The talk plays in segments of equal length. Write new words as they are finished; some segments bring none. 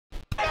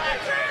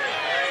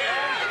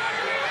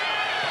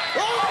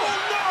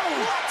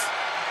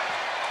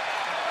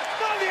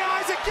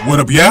What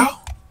up,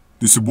 y'all?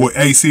 This your boy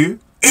Ace here,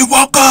 and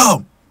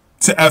welcome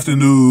to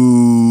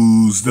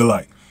Afternoon's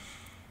Delight.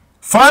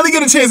 Finally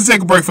get a chance to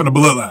take a break from the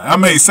bloodline. I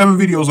made 7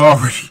 videos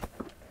already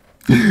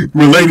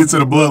related to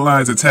the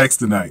bloodlines attacks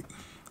tonight.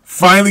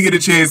 Finally get a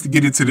chance to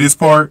get into this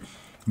part.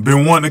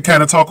 Been wanting to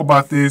kind of talk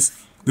about this.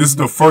 This is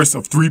the first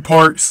of 3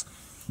 parts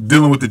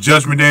dealing with the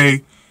Judgment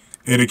Day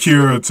and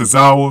Akira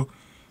Tozawa.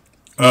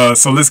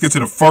 So let's get to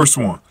the first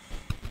one.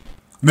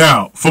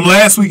 Now, from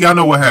last week, I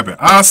know what happened.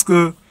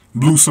 Asuka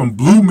blew some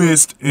blue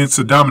mist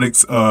into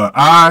Dominik's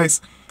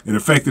eyes. It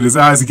affected his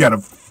eyes. He got a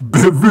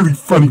really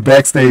funny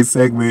backstage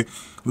segment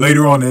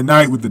later on that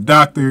night with the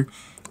doctor.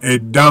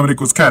 And Dominik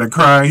was kind of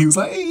crying. He was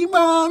like, "Hey,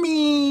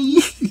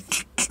 mommy."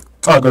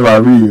 Talking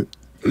about Rhea.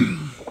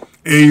 And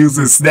he was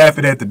just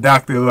snapping at the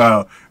doctor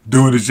while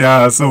doing his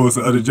job. So was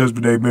the other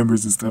Judgment Day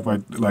members and stuff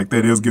like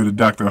that. He was giving the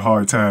doctor a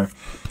hard time.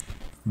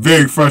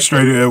 Very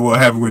frustrated at what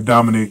happened with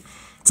Dominik.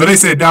 So they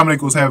said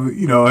Dominik was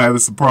having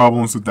some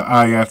problems with the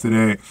eye after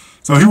that.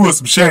 So he wore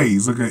some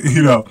shades, looking,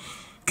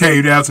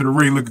 came down to the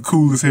ring looking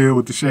cool as hell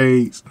with the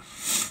shades.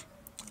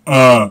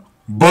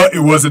 But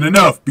it wasn't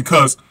enough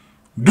because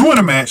during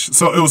a match,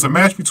 so it was a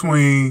match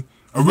between,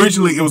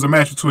 originally it was a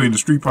match between the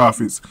Street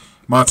Profits,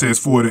 Montez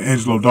Ford and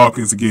Angelo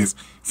Dawkins against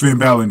Finn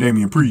Balor and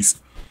Damian Priest.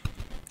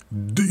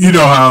 You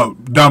know how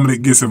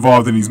Dominik gets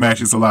involved in these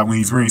matches a lot when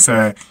he's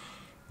ringside.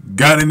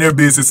 Got in their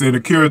business, and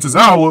Akira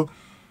Tozawa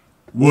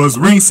was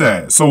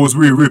ringside. So was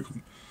Rhea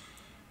Ripley.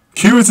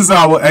 Akira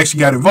Tozawa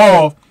actually got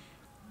involved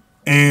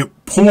and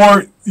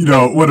poured,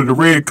 one of the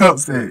red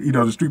cups that,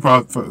 the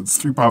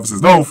Street Profits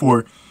is known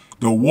for,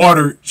 the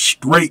water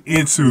straight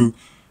into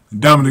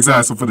Dominik's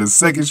eye. So for the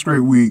second straight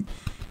week,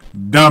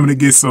 Dominik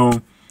gets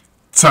some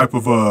type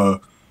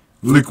of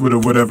liquid or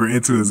whatever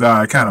into his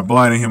eye, kind of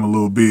blinding him a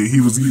little bit.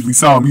 We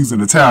saw him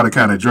using a towel to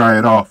kind of dry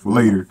it off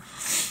later.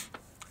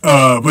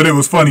 But it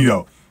was funny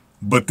though.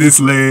 But this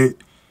led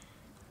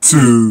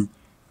to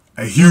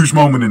a huge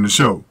moment in the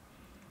show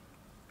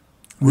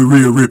with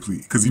Rhea Ripley,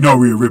 because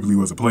Rhea Ripley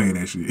wasn't playing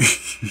that shit.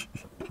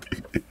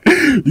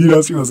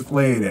 She wasn't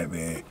playing that,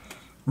 man.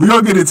 We're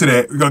gonna get into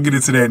that. We're gonna get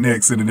into that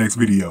next in the next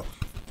video.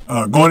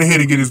 Going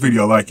ahead and get this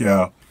video, like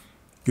y'all.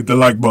 Get the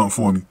like button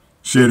for me.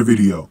 Share the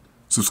video.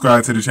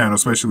 Subscribe to the channel,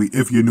 especially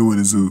if you're new in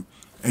the zoo.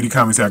 Any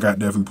comments I got,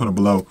 definitely put them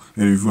below.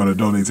 And if you want to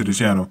donate to the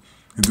channel,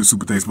 hit the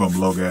super thanks button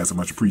below, guys. I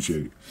much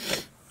appreciate it.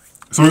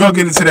 So we're gonna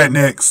get into that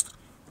next.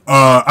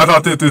 I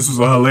thought that this was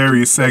a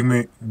hilarious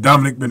segment.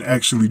 Dominik been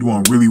actually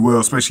doing really well,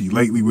 especially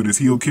lately with his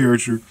heel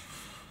character.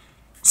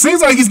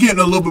 Seems like he's getting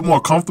a little bit more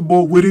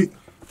comfortable with it.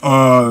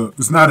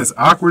 It's not as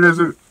awkward as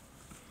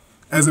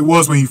it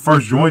was when he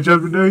first joined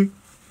Judgment Day.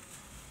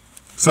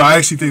 So I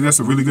actually think that's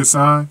a really good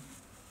sign.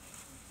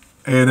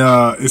 And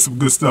it's some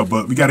good stuff.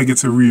 But we got to get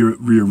to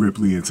Rhea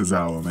Ripley and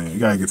Tozawa, man. We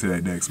got to get to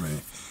that next,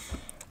 man.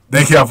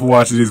 Thank y'all for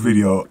watching this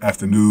video.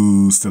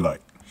 Afternoon's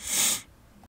Delight.